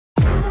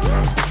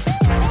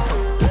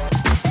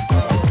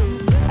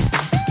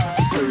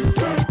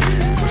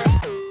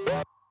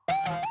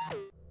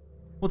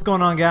What's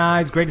going on,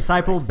 guys? Great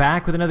Disciple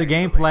back with another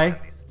gameplay.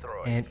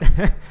 And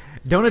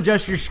don't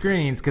adjust your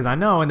screens, because I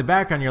know in the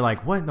background you're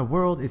like, what in the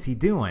world is he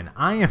doing?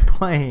 I am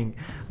playing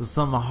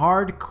some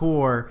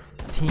hardcore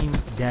team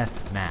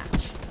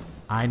deathmatch.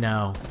 I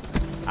know.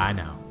 I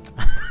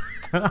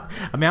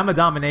mean, I'm a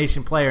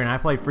domination player and I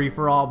play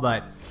free-for-all,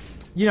 but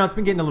you know, it's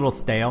been getting a little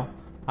stale.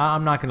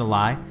 I'm not gonna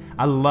lie.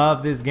 I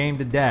love this game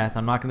to death.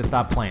 I'm not gonna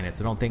stop playing it,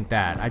 so don't think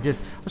that. I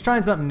was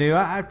trying something new.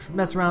 I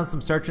messed around with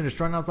some search and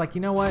destroy, and I was like,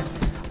 you know what?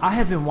 I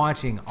have been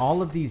watching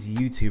all of these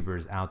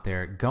YouTubers out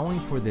there going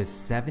for this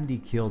 70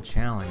 kill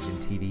challenge in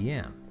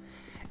TDM.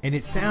 And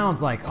it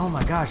sounds like, oh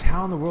my gosh,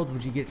 how in the world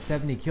would you get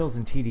 70 kills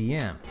in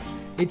TDM?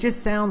 It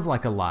just sounds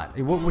like a lot.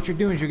 What you're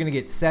doing is you're going to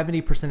get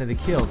 70% of the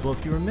kills. Well,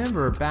 if you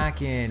remember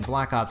back in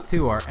Black Ops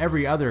 2 or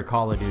every other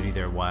Call of Duty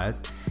there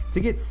was,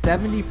 to get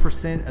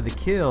 70% of the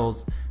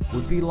kills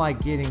would be like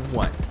getting,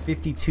 what,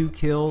 52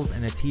 kills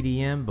in a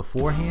TDM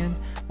beforehand?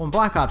 Well, in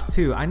Black Ops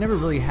 2, I never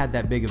really had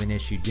that big of an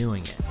issue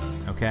doing it,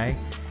 okay?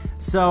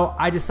 So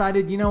I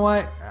decided, you know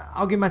what,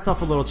 I'll give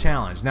myself a little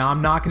challenge. Now,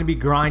 I'm not going to be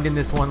grinding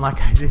this one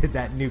like I did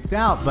that Nuked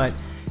Out, but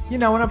you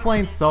know, when I'm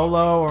playing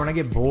solo or when I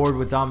get bored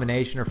with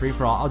domination or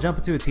free-for-all, I'll jump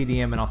into a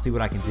TDM and I'll see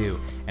what I can do.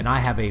 And I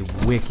have a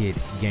wicked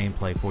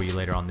gameplay for you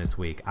later on this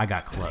week. I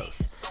got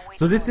close.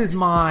 So this is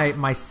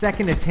my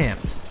second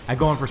attempt at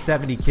going for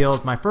 70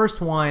 kills. My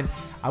first one,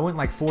 I went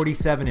like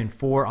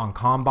 47-4 on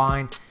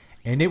Combine,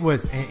 and it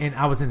was, and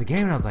I was in the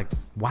game and I was like,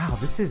 wow,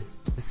 this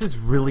is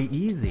really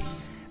easy.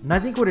 And I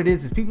think what it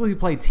is people who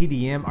play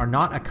TDM are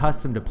not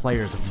accustomed to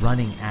players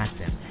running at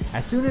them.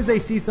 As soon as they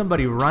see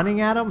somebody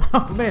running at them,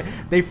 oh man,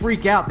 they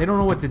freak out. They don't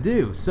know what to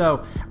do.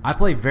 So I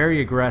play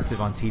very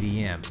aggressive on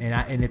TDM,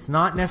 and it's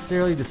not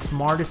necessarily the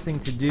smartest thing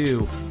to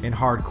do in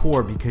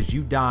hardcore because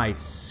you die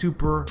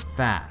super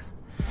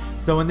fast.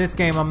 So in this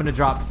game, I'm going to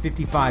drop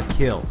 55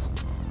 kills.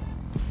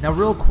 Now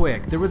real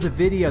quick, there was a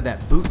video that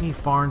BooTney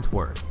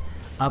FarnsWorth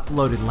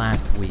uploaded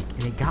last week,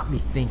 and it got me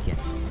thinking.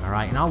 All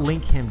right, and I'll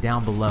link him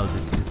down below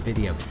this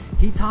video.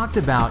 He talked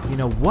about, you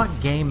know, what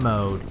game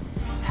mode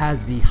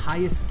has the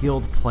highest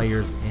skilled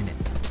players in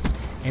it.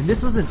 And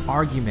this was an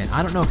argument,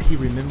 I don't know if he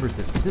remembers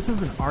this, but this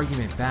was an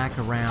argument back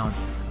around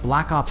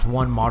Black Ops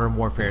 1 Modern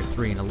Warfare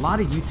 3, and a lot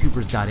of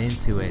YouTubers got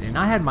into it, and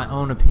I had my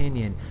own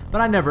opinion,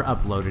 but I never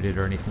uploaded it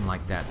or anything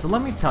like that. So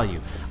let me tell you,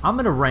 I'm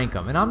going to rank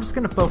them, and I'm just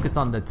going to focus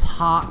on the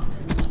top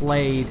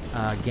played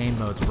game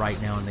modes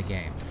right now in the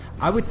game.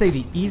 I would say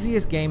the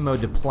easiest game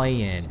mode to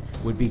play in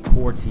would be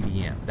core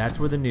TDM. That's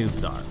where the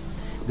noobs are.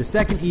 The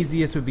second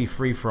easiest would be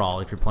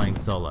free-for-all if you're playing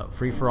solo.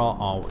 Free-for-all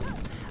always.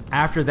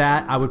 After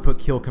that, I would put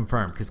kill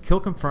confirmed, because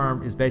kill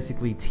confirmed is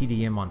basically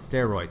TDM on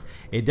steroids.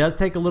 It does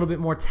take a little bit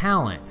more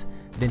talent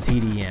than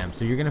TDM,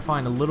 so you're going to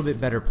find a little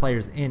bit better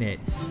players in it,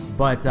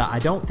 but I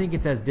don't think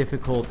it's as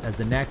difficult as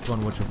the next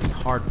one, which would be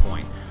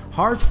hardpoint.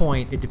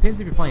 Hardpoint, it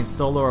depends if you're playing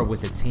solo or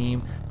with a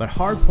team, but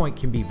hardpoint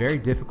can be very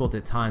difficult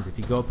at times if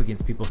you go up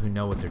against people who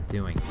know what they're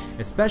doing,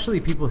 especially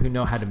people who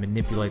know how to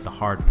manipulate the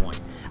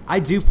hardpoint. I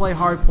do play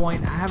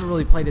hardpoint. I haven't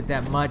really played it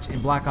that much in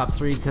Black Ops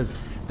 3 because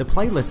the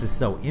playlist is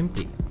so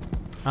empty.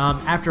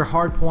 After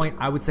hardpoint,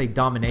 I would say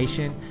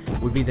domination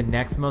would be the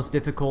next most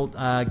difficult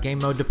game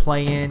mode to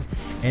play in.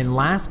 And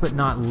last but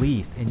not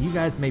least, and you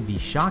guys may be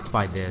shocked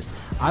by this,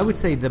 I would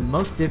say the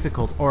most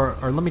difficult, or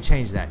let me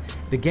change that.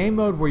 The game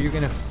mode where you're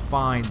going to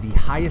find the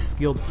highest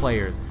skilled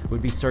players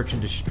would be search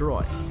and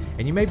destroy.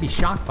 And you may be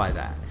shocked by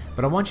that,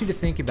 but I want you to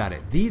think about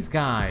it. These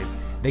guys,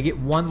 they get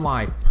 1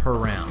 life per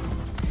round.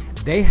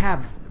 They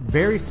have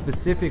very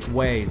specific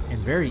ways and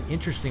very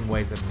interesting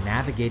ways of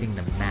navigating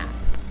the map.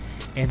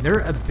 And their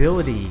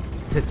ability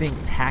to think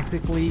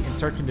tactically and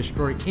search and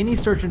destroy, any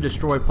search and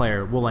destroy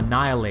player will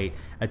annihilate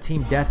a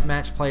team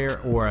deathmatch player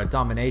or a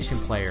domination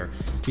player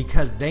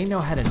because they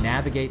know how to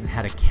navigate and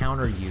how to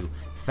counter you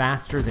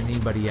faster than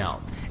anybody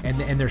else.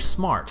 And they're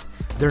smart.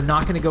 They're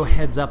not going to go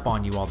heads up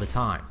on you all the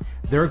time.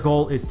 Their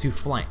goal is to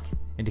flank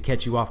and to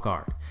catch you off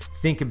guard.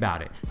 Think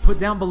about it. Put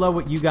down below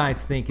what you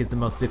guys think is the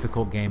most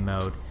difficult game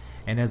mode.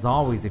 And as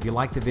always, if you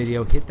like the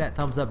video, hit that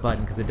thumbs up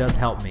button because it does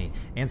help me,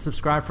 and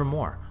subscribe for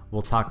more.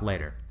 We'll talk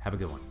later. Have a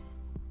good one.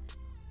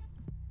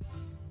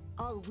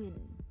 I'll win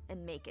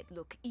and make it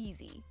look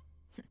easy.